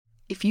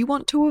if you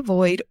want to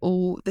avoid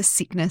all the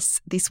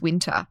sickness this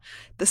winter,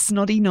 the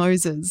snotty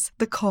noses,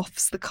 the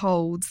coughs, the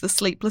colds, the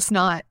sleepless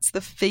nights, the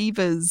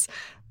fevers,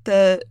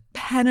 the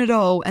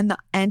Panadol and the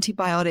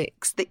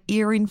antibiotics, the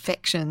ear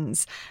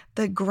infections,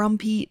 the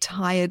grumpy,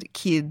 tired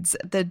kids,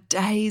 the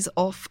days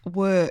off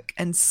work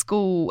and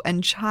school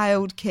and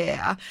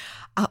childcare,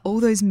 are all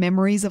those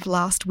memories of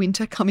last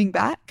winter coming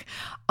back?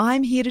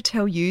 I'm here to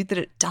tell you that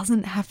it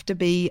doesn't have to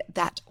be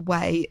that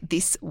way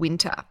this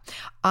winter.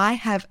 I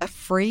have a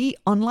free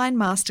online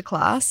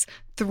masterclass,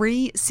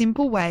 3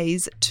 simple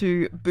ways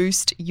to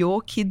boost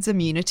your kids'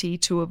 immunity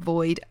to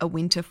avoid a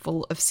winter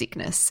full of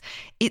sickness.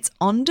 It's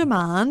on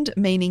demand,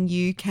 meaning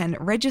you can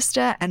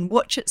register and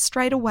watch it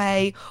straight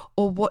away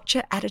or watch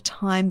it at a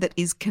time that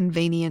is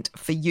convenient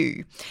for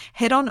you.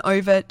 Head on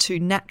over to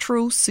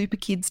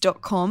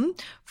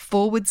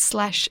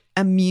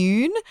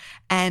naturalsuperkids.com/immune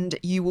and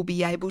you will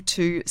be able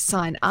to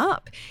sign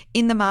up.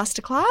 In the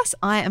masterclass,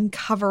 I am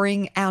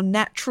covering our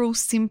natural,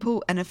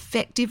 simple and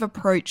effective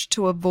approach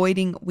to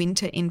avoiding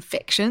winter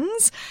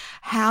infections,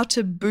 how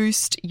to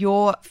boost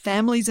your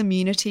family's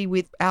immunity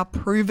with our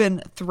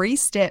proven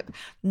 3-step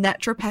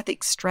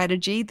naturopathic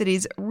strategy that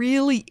is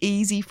really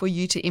easy for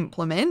you to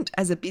implement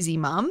as a busy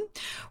mum.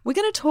 We're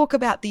going to talk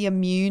about the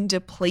immune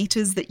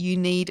depleters that you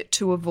need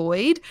to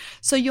avoid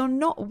so you're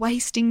not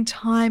wasting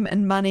time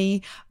and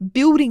money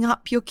building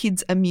up your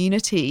kids'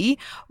 immunity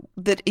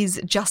that is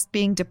just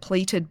being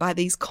depleted by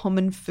these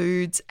common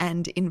foods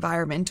and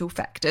environmental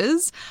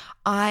factors.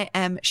 I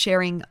am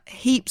sharing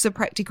heaps of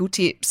practical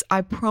tips.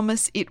 I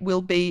promise it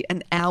will be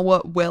an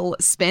hour well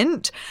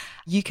spent.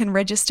 You can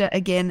register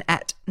again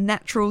at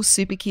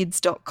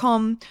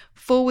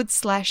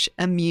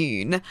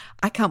naturalsuperkids.com/immune.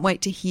 I can't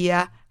wait to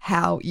hear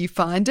how you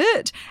find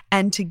it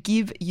and to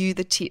give you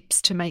the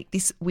tips to make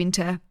this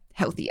winter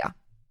healthier.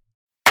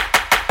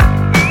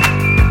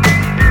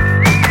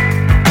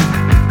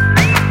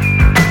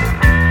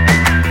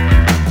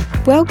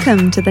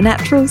 Welcome to the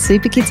Natural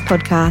Super Kids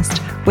podcast,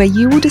 where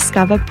you will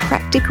discover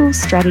practical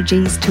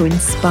strategies to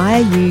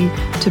inspire you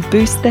to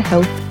boost the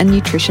health and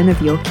nutrition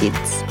of your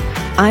kids.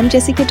 I'm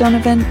Jessica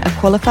Donovan, a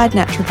qualified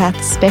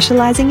naturopath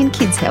specialising in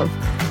kids' health,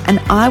 and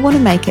I want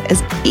to make it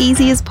as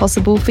easy as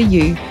possible for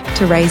you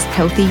to raise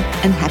healthy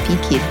and happy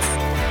kids.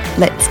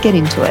 Let's get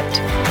into it.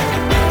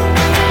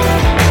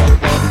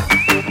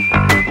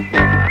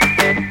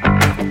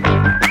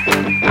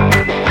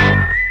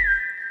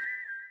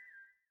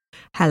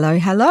 Hello.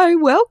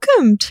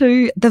 Welcome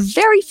to the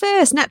very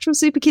first Natural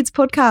Super Kids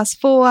podcast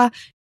for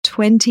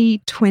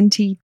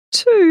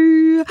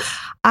 2022.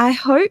 I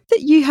hope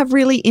that you have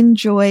really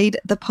enjoyed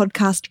the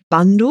podcast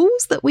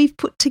bundles that we've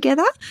put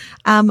together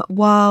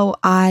while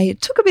I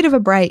took a bit of a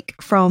break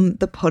from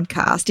the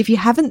podcast. If you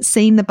haven't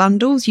seen the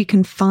bundles, you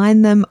can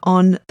find them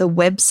on the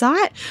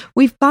website.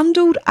 We've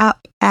bundled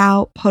up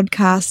our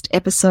podcast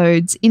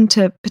episodes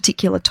into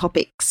particular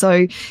topics.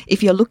 So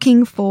if you're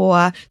looking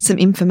for some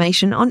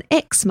information on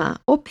eczema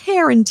or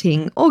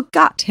parenting or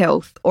gut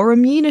health or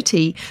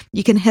immunity,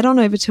 you can head on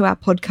over to our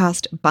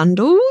podcast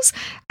bundles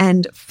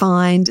and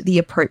find the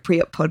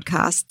appropriate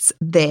podcasts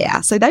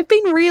there. So they've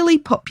been really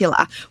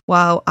popular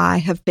while I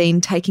have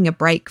been taking a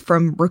break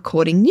from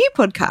recording new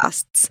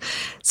podcasts.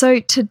 So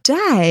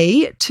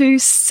today, to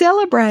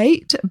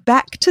celebrate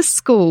back to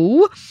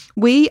school,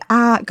 we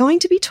are going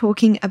to be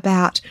talking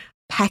about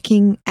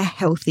packing a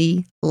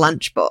healthy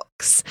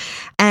lunchbox.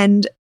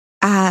 And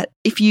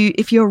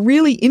if you're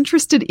really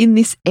interested in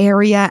this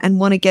area and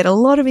want to get a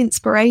lot of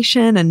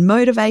inspiration and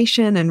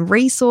motivation and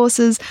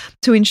resources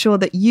to ensure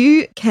that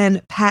you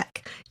can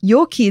pack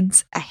your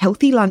kids a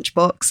healthy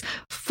lunchbox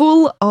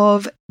full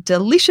of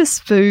delicious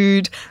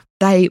food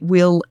they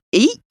will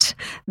eat,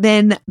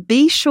 then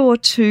be sure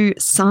to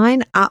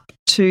sign up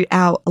to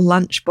our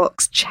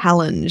lunchbox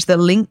challenge. The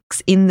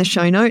link's in the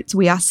show notes.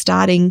 We are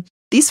starting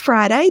this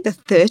Friday, the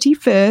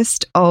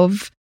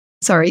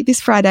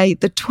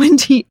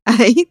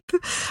 28th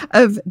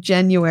of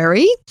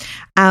January,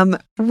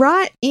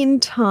 right in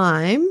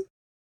time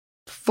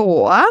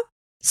for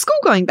school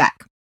going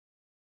back.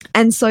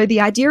 And so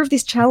the idea of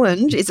this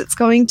challenge is it's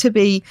going to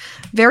be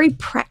very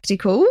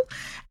practical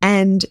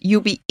and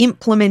you'll be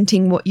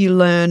implementing what you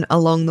learn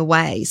along the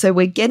way. So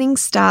we're getting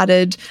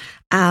started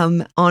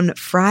on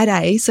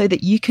Friday so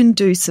that you can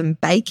do some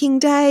baking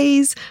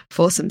days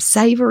for some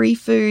savoury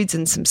foods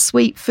and some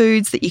sweet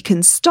foods that you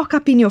can stock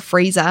up in your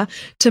freezer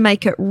to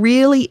make it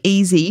really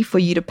easy for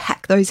you to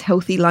pack those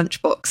healthy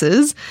lunch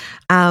boxes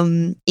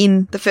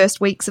in the first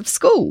weeks of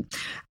school.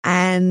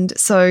 And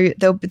so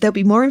there'll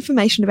be more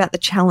information about the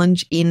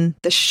challenge in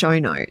the show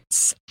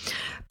notes.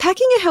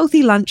 Packing a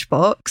healthy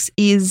lunchbox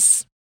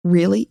is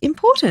really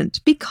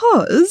important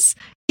because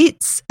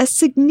it's a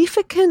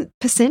significant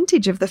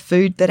percentage of the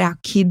food that our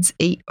kids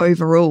eat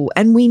overall.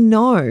 And we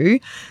know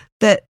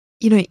that,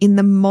 in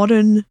the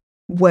modern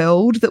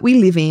world that we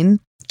live in,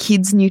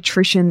 kids'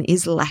 nutrition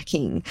is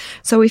lacking.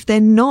 So if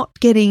they're not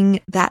getting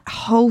that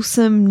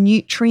wholesome,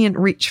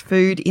 nutrient-rich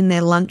food in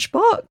their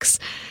lunchbox,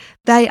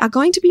 they are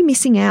going to be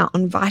missing out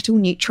on vital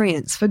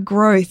nutrients for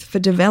growth, for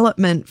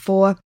development,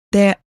 for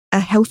their a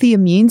healthy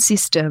immune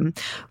system,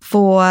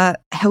 for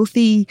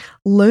healthy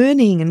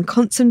learning and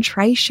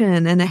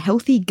concentration and a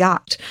healthy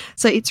gut.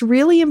 So it's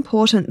really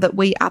important that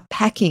we are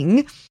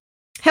packing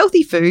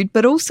healthy food,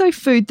 but also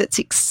food that's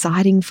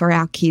exciting for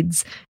our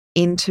kids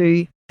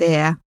into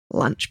their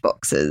lunch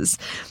boxes.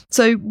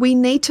 So we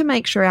need to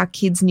make sure our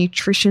kids'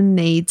 nutrition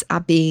needs are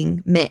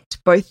being met,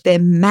 both their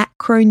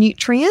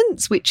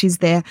macronutrients, which is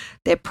their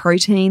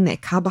protein, their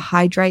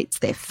carbohydrates,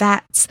 their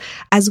fats,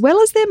 as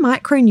well as their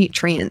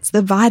micronutrients,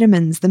 the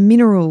vitamins, the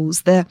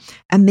minerals, the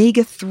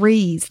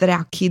omega-3s that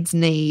our kids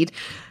need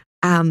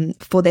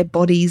for their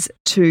bodies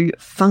to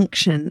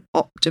function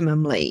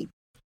optimally.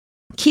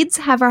 Kids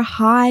have a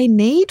high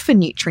need for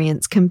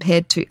nutrients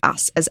compared to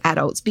us as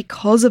adults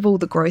because of all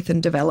the growth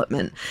and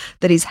development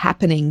that is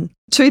happening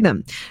to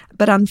them.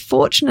 But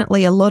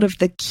unfortunately, a lot of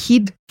the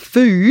kid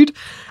food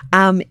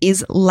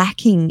is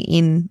lacking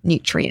in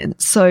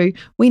nutrients. So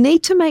we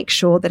need to make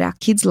sure that our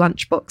kids'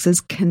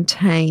 lunchboxes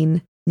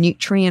contain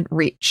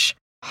nutrient-rich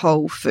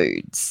whole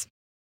foods.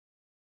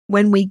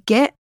 When we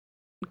get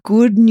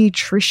good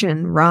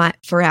nutrition right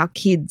for our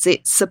kids,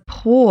 it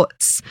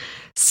supports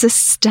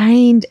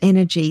sustained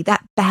energy,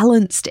 that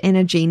balanced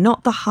energy,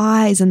 not the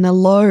highs and the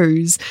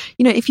lows.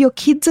 You know, if your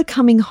kids are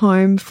coming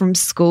home from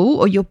school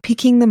or you're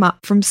picking them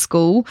up from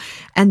school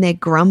and they're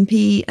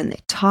grumpy and they're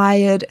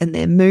tired and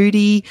they're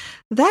moody,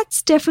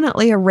 that's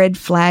definitely a red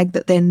flag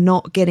that they're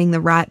not getting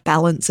the right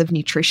balance of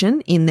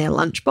nutrition in their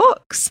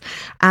lunchbox.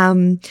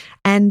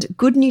 And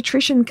good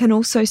nutrition can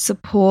also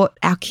support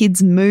our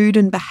kids' mood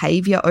and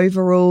behavior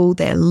overall,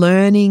 their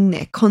learning,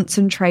 their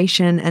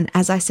concentration, and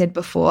as I said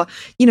before,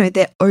 you know,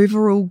 their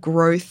overall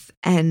growth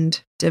and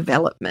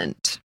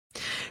development.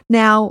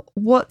 Now,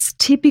 what's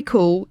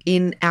typical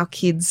in our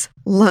kids'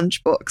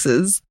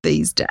 lunchboxes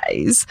these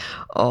days?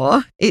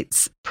 Oh,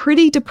 it's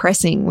pretty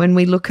depressing when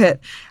we look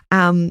at,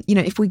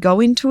 if we go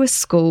into a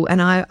school,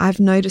 and I've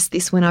noticed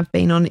this when I've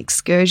been on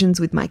excursions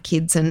with my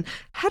kids and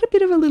had a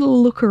bit of a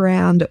little look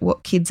around at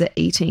what kids are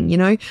eating. You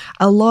know,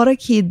 a lot of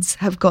kids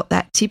have got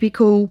that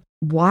typical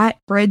white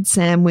bread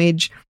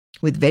sandwich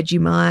with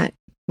Vegemite,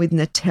 with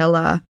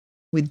Nutella,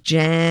 with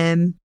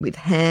jam, with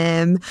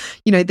ham.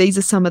 You know, these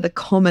are some of the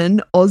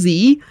common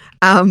Aussie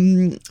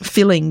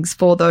fillings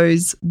for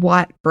those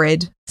white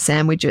bread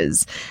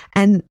sandwiches.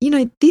 And, you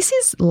know, this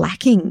is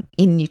lacking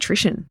in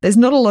nutrition. There's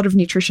not a lot of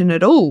nutrition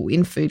at all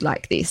in food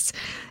like this.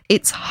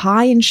 It's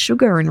high in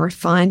sugar and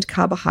refined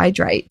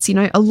carbohydrates. You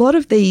know, a lot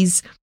of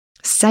these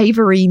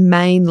savoury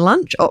main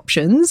lunch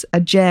options,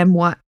 a jam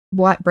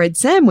white bread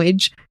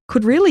sandwich,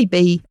 could really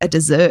be a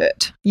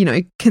dessert, you know,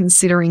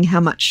 considering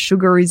how much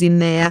sugar is in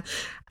there,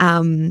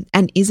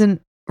 and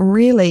isn't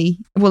really,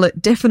 well,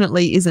 it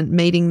definitely isn't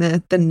meeting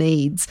the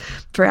needs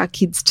for our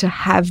kids to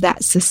have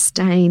that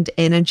sustained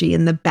energy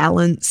and the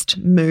balanced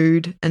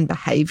mood and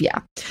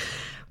behaviour.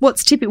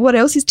 What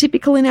else is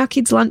typical in our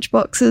kids'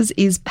 lunchboxes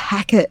is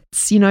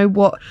packets. You know,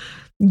 what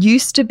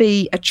used to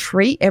be a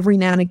treat every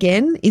now and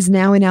again is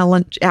now in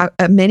our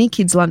many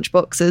kids'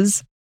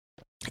 lunchboxes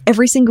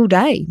every single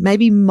day,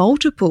 maybe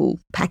multiple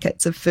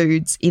packets of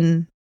foods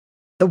in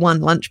the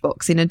one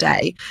lunchbox in a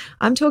day.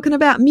 I'm talking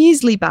about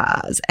muesli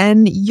bars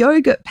and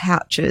yogurt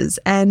pouches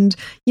and,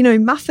 you know,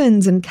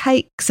 muffins and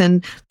cakes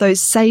and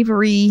those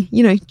savoury,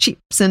 you know,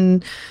 chips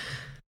and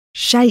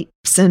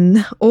shapes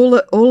and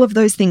all of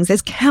those things.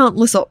 There's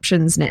countless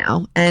options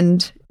now,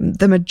 and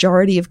the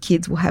majority of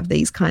kids will have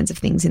these kinds of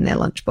things in their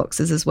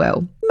lunchboxes as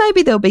well.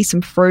 Maybe there'll be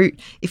some fruit.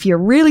 If you're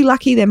really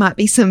lucky, there might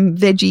be some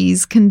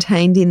veggies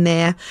contained in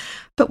there.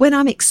 But when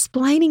I'm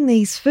explaining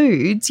these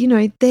foods, you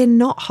know, they're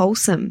not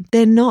wholesome.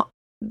 They're not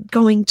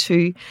going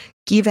to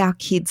give our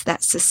kids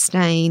that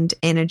sustained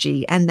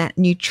energy and that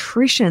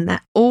nutrition,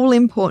 that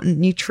all-important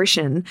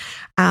nutrition.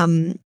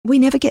 We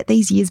never get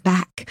these years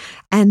back,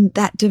 and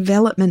that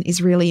development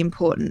is really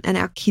important, and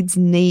our kids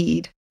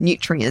need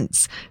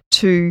nutrients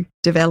to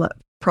develop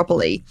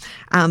properly.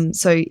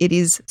 So it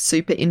is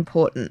super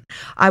important.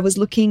 I was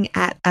looking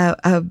at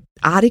an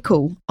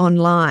article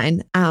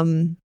online.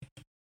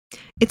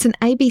 It's an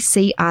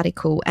ABC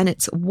article, and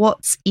it's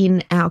what's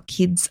in our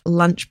kids'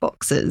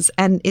 lunchboxes.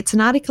 And it's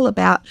an article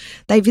about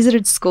they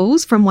visited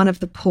schools from one of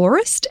the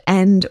poorest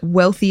and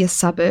wealthier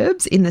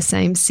suburbs in the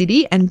same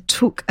city and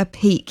took a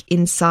peek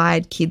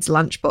inside kids'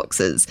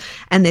 lunchboxes.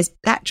 And there's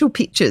actual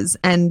pictures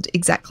and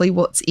exactly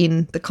what's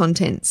in the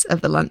contents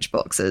of the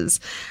lunchboxes.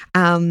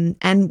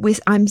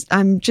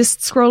 I'm just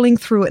scrolling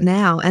through it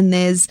now, and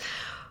there's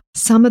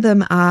some of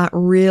them are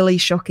really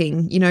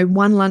shocking. You know,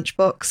 one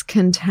lunchbox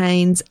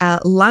contains a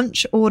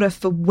lunch order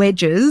for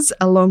wedges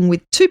along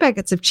with 2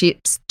 packets of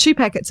chips, 2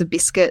 packets of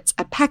biscuits,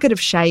 a packet of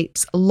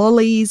shapes,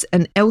 lollies,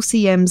 an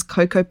LCM's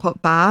Cocoa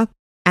Pop bar,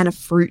 and a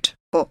fruit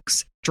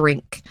box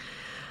drink.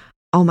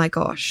 Oh my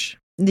gosh.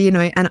 You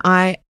know, and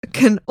I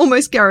can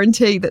almost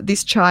guarantee that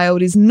this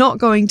child is not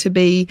going to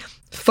be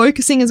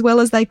focusing as well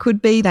as they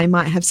could be. They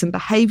might have some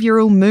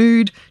behavioural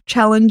mood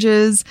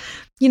challenges.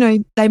 You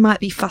know, they might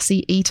be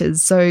fussy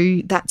eaters.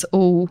 So that's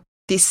all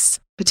this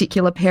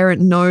particular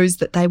parent knows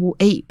that they will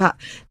eat, but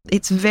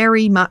it's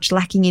very much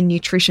lacking in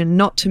nutrition,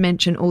 not to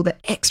mention all the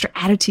extra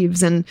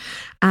additives and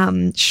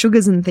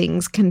sugars and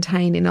things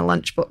contained in a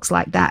lunchbox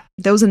like that.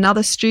 There was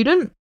another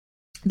student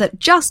that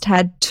just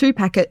had 2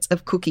 packets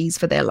of cookies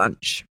for their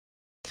lunch.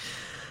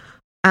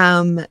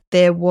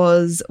 There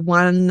was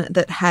one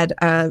that had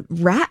a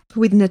wrap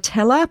with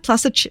Nutella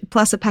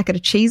plus a packet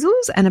of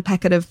Cheezels and a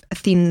packet of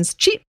Thins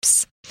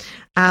chips.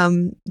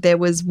 There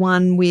was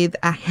one with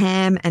a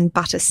ham and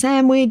butter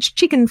sandwich,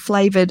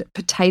 chicken-flavoured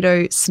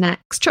potato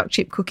snacks, chocolate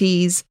chip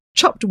cookies,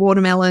 chopped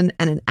watermelon,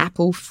 and an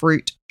apple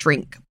fruit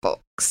drink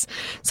box.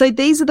 So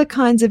these are the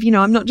kinds of,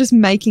 I'm not just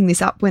making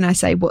this up when I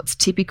say what's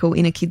typical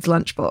in a kid's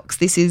lunchbox.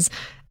 This is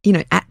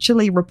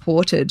actually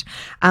reported.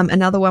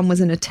 Another one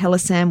was a Nutella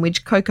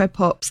sandwich, Cocoa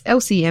Pops,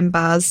 LCM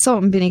bars,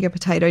 salt and vinegar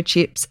potato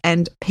chips,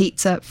 and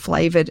pizza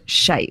flavoured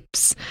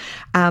shapes.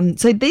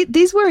 So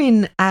these were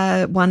in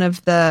one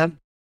of the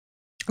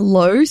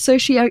low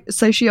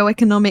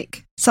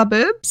socioeconomic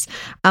suburbs.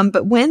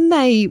 But when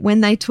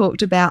they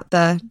talked about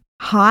the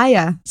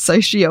higher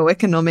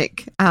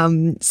socioeconomic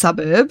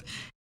suburb,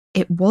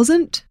 it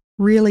wasn't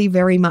really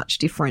very much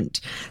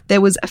different.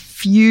 There was a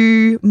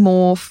few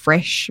more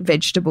fresh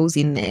vegetables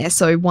in there.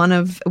 So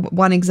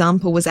one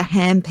example was a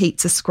ham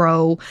pizza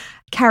scroll,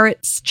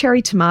 carrots,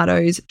 cherry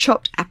tomatoes,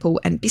 chopped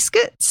apple, and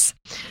biscuits.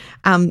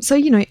 So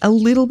a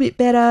little bit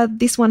better.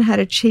 This one had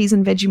a cheese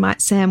and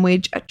Vegemite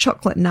sandwich, a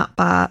chocolate nut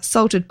bar,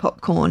 salted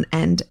popcorn,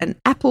 and an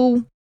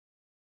apple.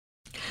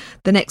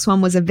 The next one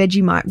was a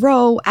Vegemite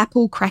roll,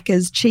 apple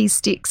crackers, cheese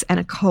sticks, and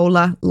a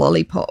cola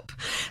lollipop.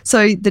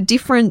 So the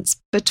difference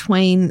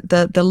between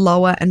the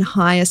lower and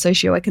higher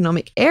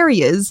socioeconomic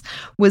areas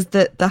was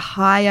that the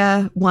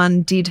higher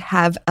one did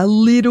have a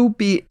little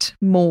bit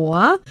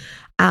more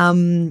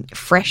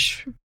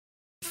fresh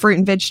fruit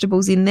and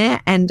vegetables in there,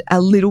 and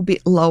a little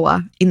bit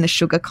lower in the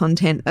sugar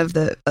content of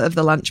the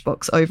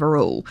lunchbox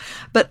overall.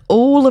 But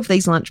all of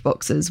these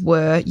lunchboxes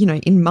were,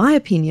 in my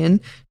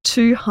opinion,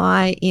 too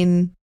high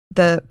in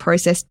the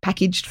processed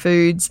packaged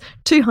foods,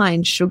 too high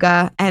in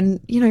sugar, and,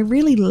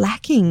 really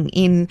lacking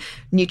in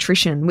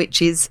nutrition, which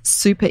is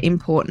super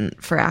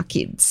important for our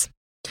kids.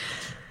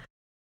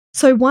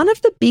 So one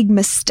of the big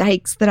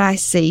mistakes that I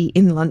see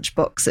in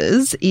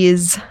lunchboxes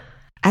is,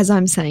 as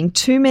I'm saying,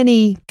 too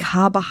many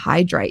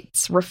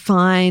carbohydrates,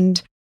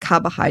 refined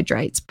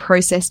carbohydrates,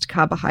 processed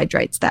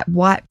carbohydrates, that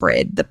white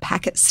bread, the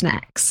packet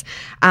snacks,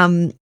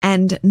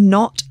 and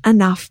not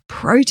enough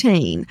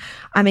protein.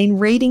 I mean,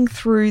 reading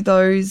through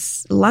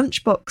those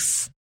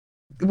lunchbox,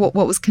 what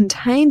was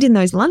contained in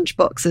those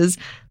lunchboxes,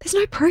 there's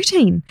no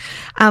protein.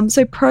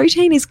 So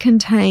protein is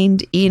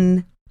contained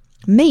in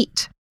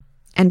meat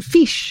and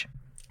fish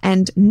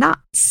and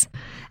nuts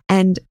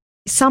and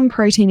some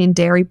protein in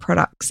dairy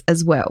products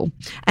as well.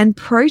 And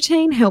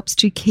protein helps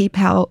to keep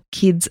our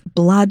kids'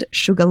 blood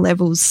sugar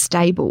levels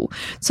stable.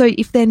 So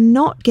if they're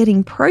not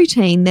getting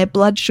protein, their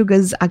blood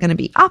sugars are going to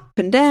be up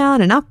and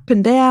down and up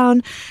and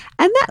down.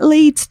 And that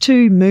leads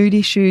to mood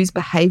issues,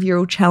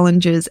 behavioural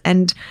challenges,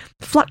 and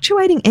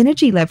fluctuating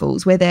energy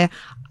levels where they're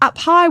up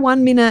high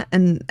 1 minute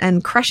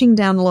and crashing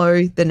down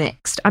low the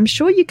next. I'm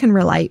sure you can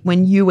relate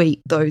when you eat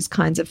those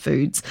kinds of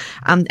foods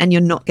and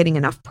you're not getting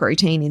enough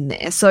protein in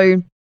there.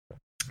 So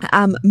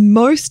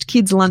most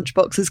kids'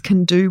 lunchboxes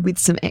can do with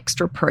some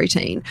extra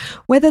protein,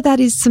 whether that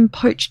is some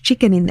poached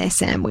chicken in their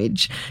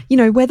sandwich,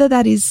 whether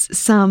that is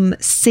some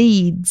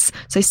seeds.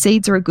 So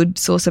seeds are a good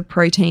source of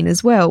protein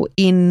as well,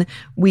 in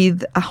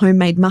with a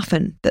homemade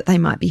muffin that they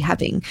might be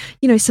having,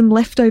 some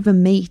leftover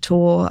meat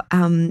or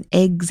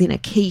eggs in a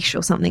quiche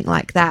or something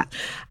like that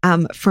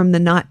from the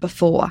night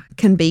before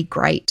can be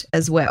great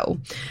as well.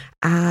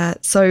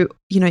 So,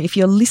 if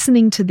you're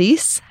listening to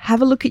this,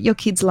 have a look at your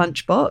kids'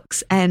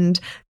 lunchbox and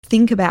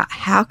think about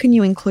how can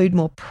you include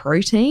more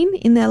protein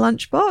in their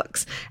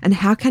lunchbox and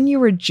how can you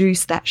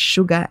reduce that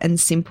sugar and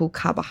simple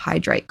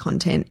carbohydrate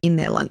content in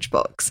their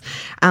lunchbox.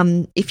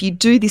 If you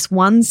do this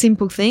one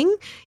simple thing,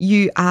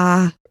 you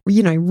are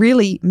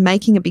really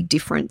making a big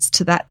difference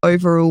to that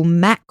overall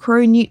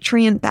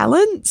macronutrient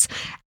balance,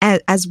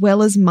 as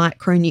well as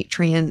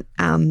micronutrient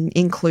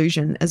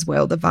inclusion as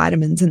well, the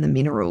vitamins and the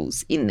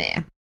minerals in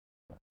there.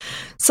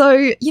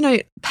 So,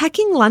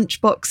 packing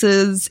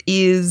lunchboxes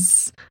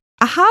is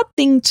a hard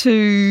thing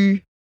to,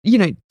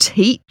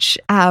 teach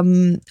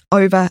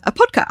over a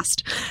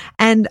podcast.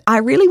 And I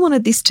really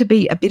wanted this to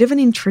be a bit of an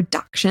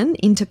introduction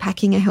into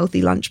packing a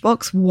healthy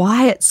lunchbox,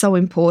 why it's so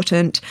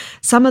important,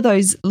 some of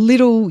those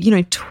little,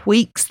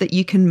 tweaks that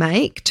you can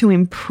make to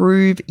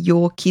improve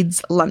your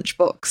kids'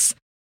 lunchbox,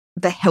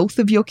 the health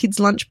of your kids'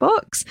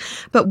 lunchbox.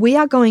 But we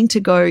are going to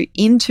go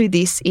into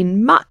this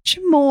in much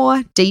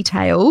more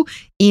detail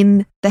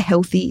in the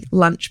Healthy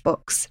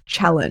Lunchbox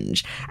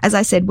Challenge. As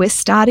I said, we're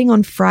starting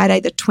on Friday,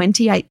 the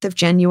 28th of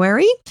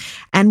January,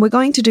 and we're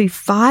going to do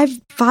five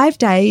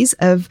days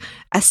of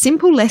a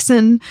simple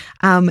lesson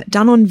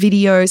done on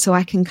video so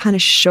I can kind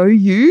of show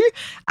you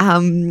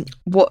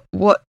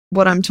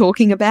what I'm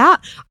talking about.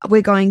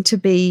 We're going to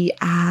be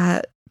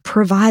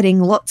providing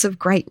lots of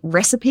great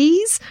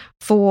recipes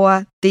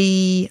for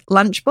the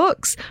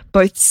lunchbox,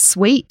 both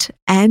sweet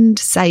and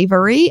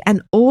savoury.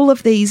 And all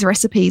of these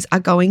recipes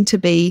are going to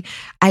be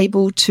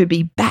able to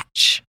be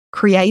batch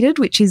created,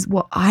 which is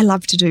what I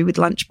love to do with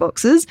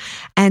lunchboxes,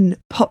 and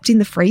popped in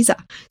the freezer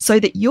so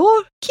that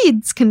your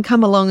kids can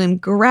come along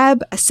and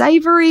grab a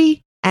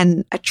savoury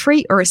and a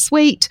treat or a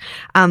sweet,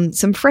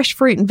 some fresh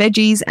fruit and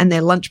veggies, and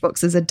their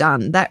lunchboxes are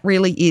done. That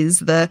really is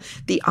the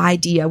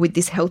idea with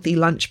this healthy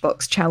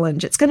lunchbox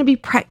challenge. It's going to be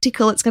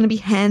practical, it's going to be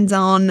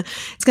hands-on,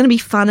 it's going to be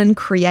fun and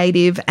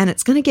creative, and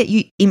it's going to get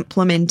you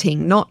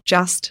implementing, not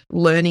just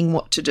learning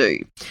what to do.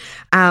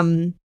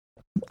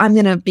 I'm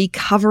going to be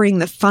covering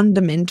the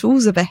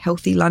fundamentals of a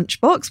healthy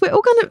lunchbox.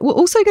 We're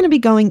also going to be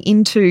going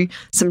into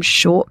some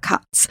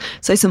shortcuts,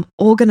 so some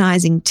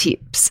organising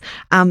tips,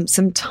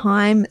 some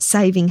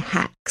time-saving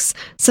hacks,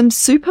 some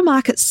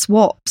supermarket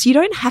swaps. You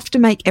don't have to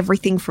make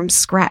everything from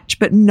scratch,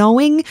 but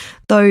knowing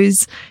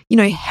those,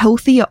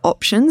 healthier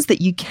options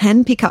that you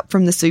can pick up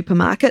from the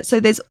supermarket. So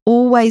there's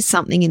always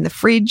something in the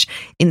fridge,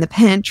 in the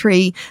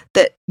pantry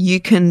that you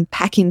can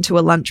pack into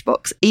a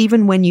lunchbox,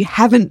 even when you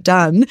haven't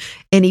done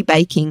any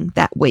baking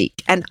that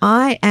week. And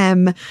I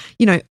am,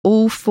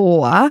 all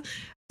for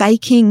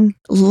baking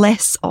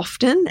less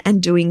often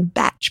and doing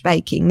batch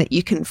baking that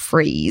you can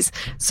freeze,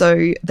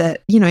 so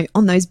that,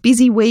 on those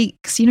busy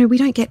weeks, we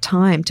don't get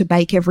time to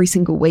bake every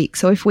single week.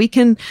 So if we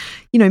can,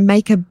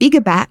 make a bigger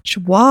batch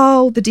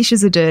while the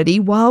dishes are dirty,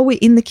 while we're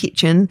in the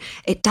kitchen,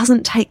 it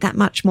doesn't take that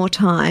much more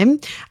time,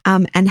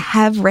 and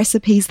have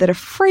recipes that are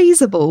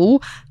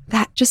freezable,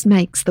 that just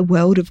makes the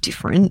world of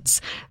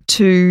difference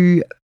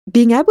to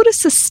being able to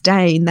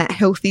sustain that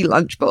healthy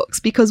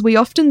lunchbox, because we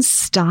often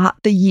start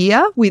the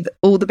year with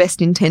all the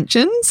best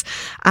intentions.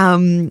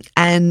 And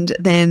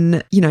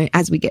then,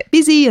 as we get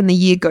busy and the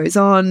year goes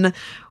on,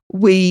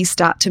 we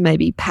start to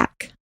maybe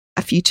pack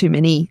a few too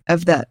many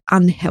of the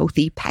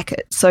unhealthy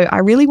packets. So I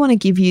really want to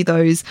give you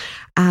those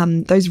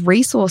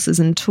resources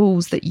and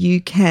tools that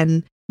you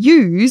can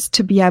use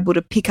to be able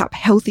to pick up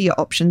healthier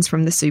options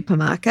from the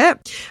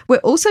supermarket. We're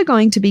also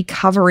going to be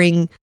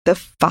covering the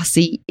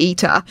fussy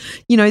eater,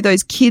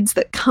 those kids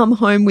that come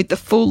home with the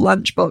full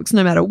lunchbox,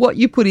 no matter what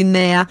you put in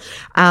there.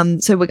 I'm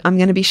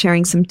going to be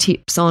sharing some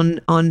tips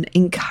on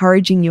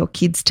encouraging your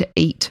kids to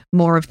eat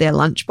more of their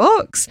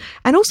lunchbox,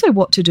 and also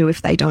what to do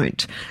if they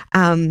don't.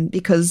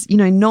 Because,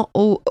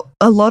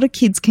 a lot of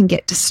kids can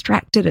get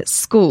distracted at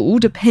school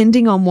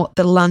depending on what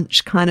the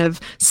lunch kind of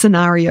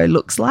scenario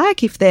looks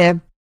like. If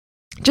they're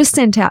just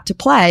sent out to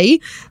play,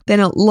 then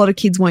a lot of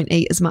kids won't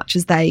eat as much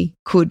as they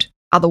could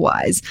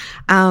otherwise.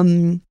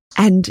 And,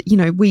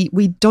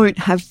 we don't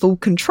have full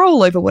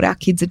control over what our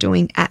kids are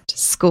doing at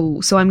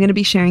school. So I'm going to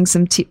be sharing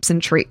some tips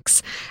and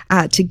tricks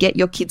to get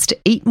your kids to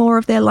eat more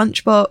of their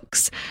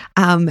lunchbox,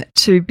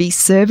 to be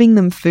serving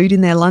them food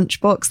in their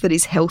lunchbox that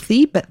is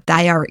healthy, but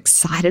they are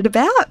excited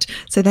about.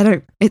 So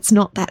it's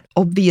not that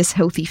obvious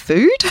healthy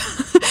food.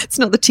 It's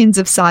not the tins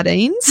of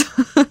sardines.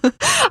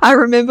 I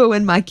remember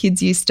when my kids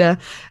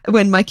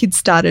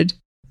started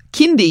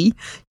kindy,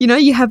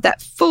 you have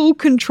that full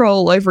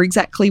control over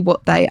exactly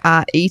what they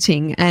are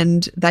eating.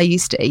 And they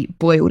used to eat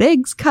boiled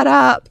eggs cut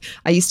up.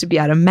 I used to be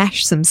able to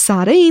mash some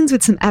sardines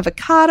with some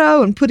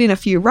avocado and put in a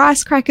few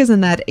rice crackers,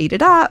 and they'd eat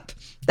it up.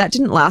 That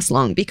didn't last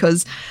long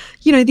because,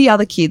 the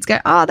other kids go,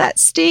 oh, that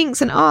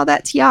stinks, and oh,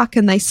 that's yuck.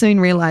 And they soon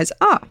realize,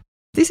 oh,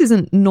 this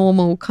isn't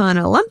normal kind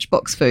of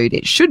lunchbox food.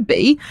 It should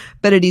be,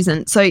 but it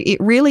isn't. So it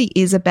really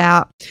is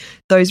about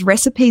those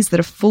recipes that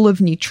are full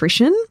of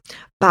nutrition,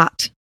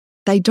 but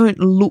they don't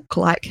look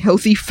like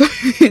healthy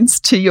foods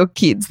to your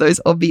kids,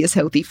 those obvious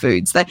healthy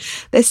foods.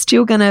 They're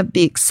still going to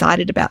be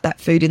excited about that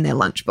food in their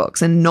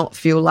lunchbox and not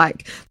feel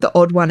like the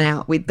odd one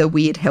out with the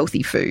weird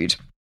healthy food.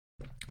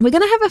 We're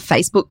going to have a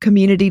Facebook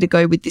community to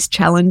go with this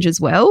challenge as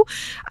well.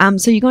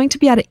 So you're going to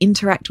be able to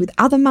interact with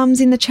other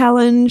mums in the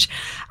challenge.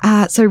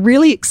 So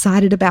really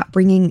excited about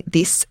bringing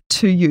this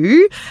to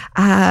you.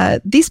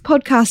 This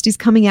podcast is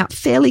coming out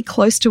fairly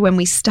close to when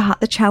we start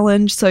the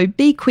challenge. So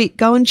be quick,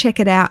 go and check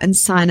it out and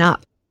sign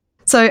up.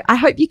 So I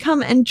hope you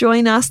come and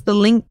join us. The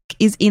link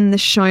is in the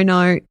show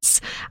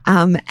notes.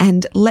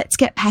 And let's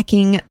get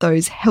packing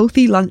those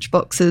healthy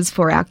lunchboxes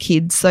for our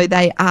kids so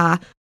they are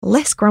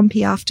less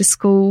grumpy after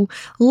school,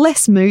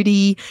 less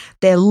moody,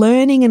 their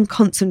learning and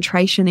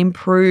concentration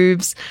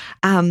improves,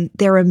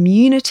 their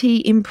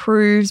immunity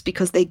improves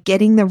because they're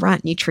getting the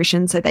right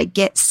nutrition, so they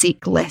get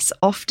sick less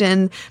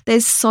often.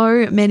 There's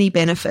so many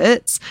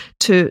benefits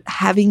to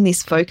having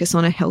this focus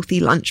on a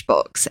healthy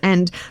lunchbox,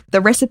 and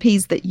the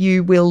recipes that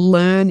you will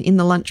learn in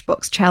the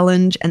Lunchbox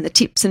Challenge and the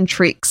tips and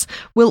tricks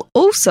will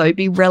also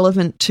be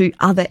relevant to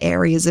other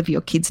areas of your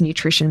kids'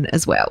 nutrition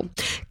as well.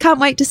 Can't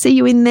wait to see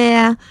you in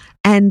there.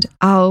 And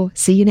I'll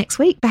see you next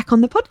week back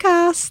on the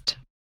podcast.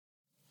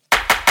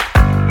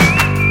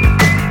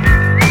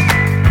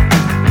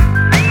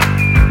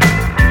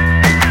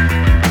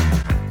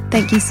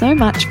 Thank you so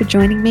much for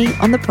joining me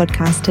on the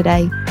podcast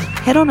today.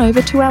 Head on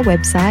over to our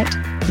website,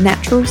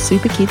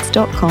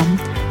 naturalsuperkids.com,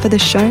 for the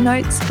show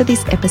notes for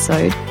this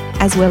episode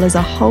as well as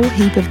a whole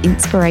heap of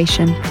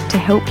inspiration to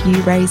help you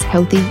raise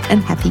healthy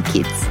and happy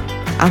kids.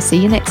 I'll see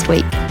you next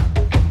week.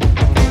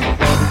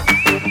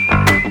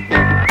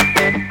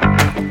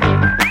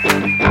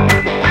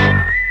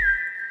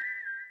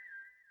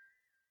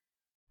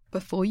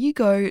 Before you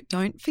go,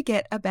 don't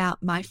forget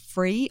about my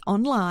free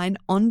online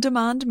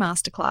on-demand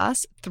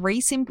masterclass,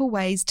 3 simple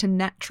ways to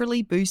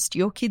naturally boost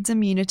your kids'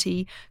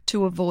 immunity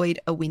to avoid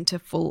a winter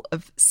full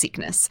of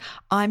sickness.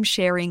 I'm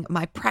sharing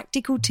my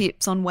practical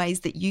tips on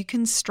ways that you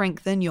can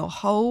strengthen your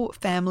whole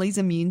family's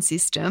immune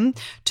system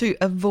to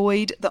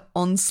avoid the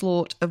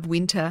onslaught of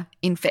winter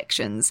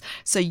infections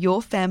so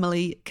your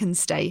family can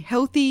stay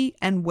healthy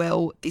and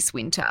well this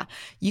winter.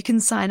 You can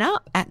sign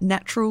up at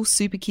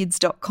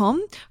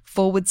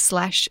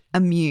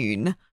naturalsuperkids.com/immune.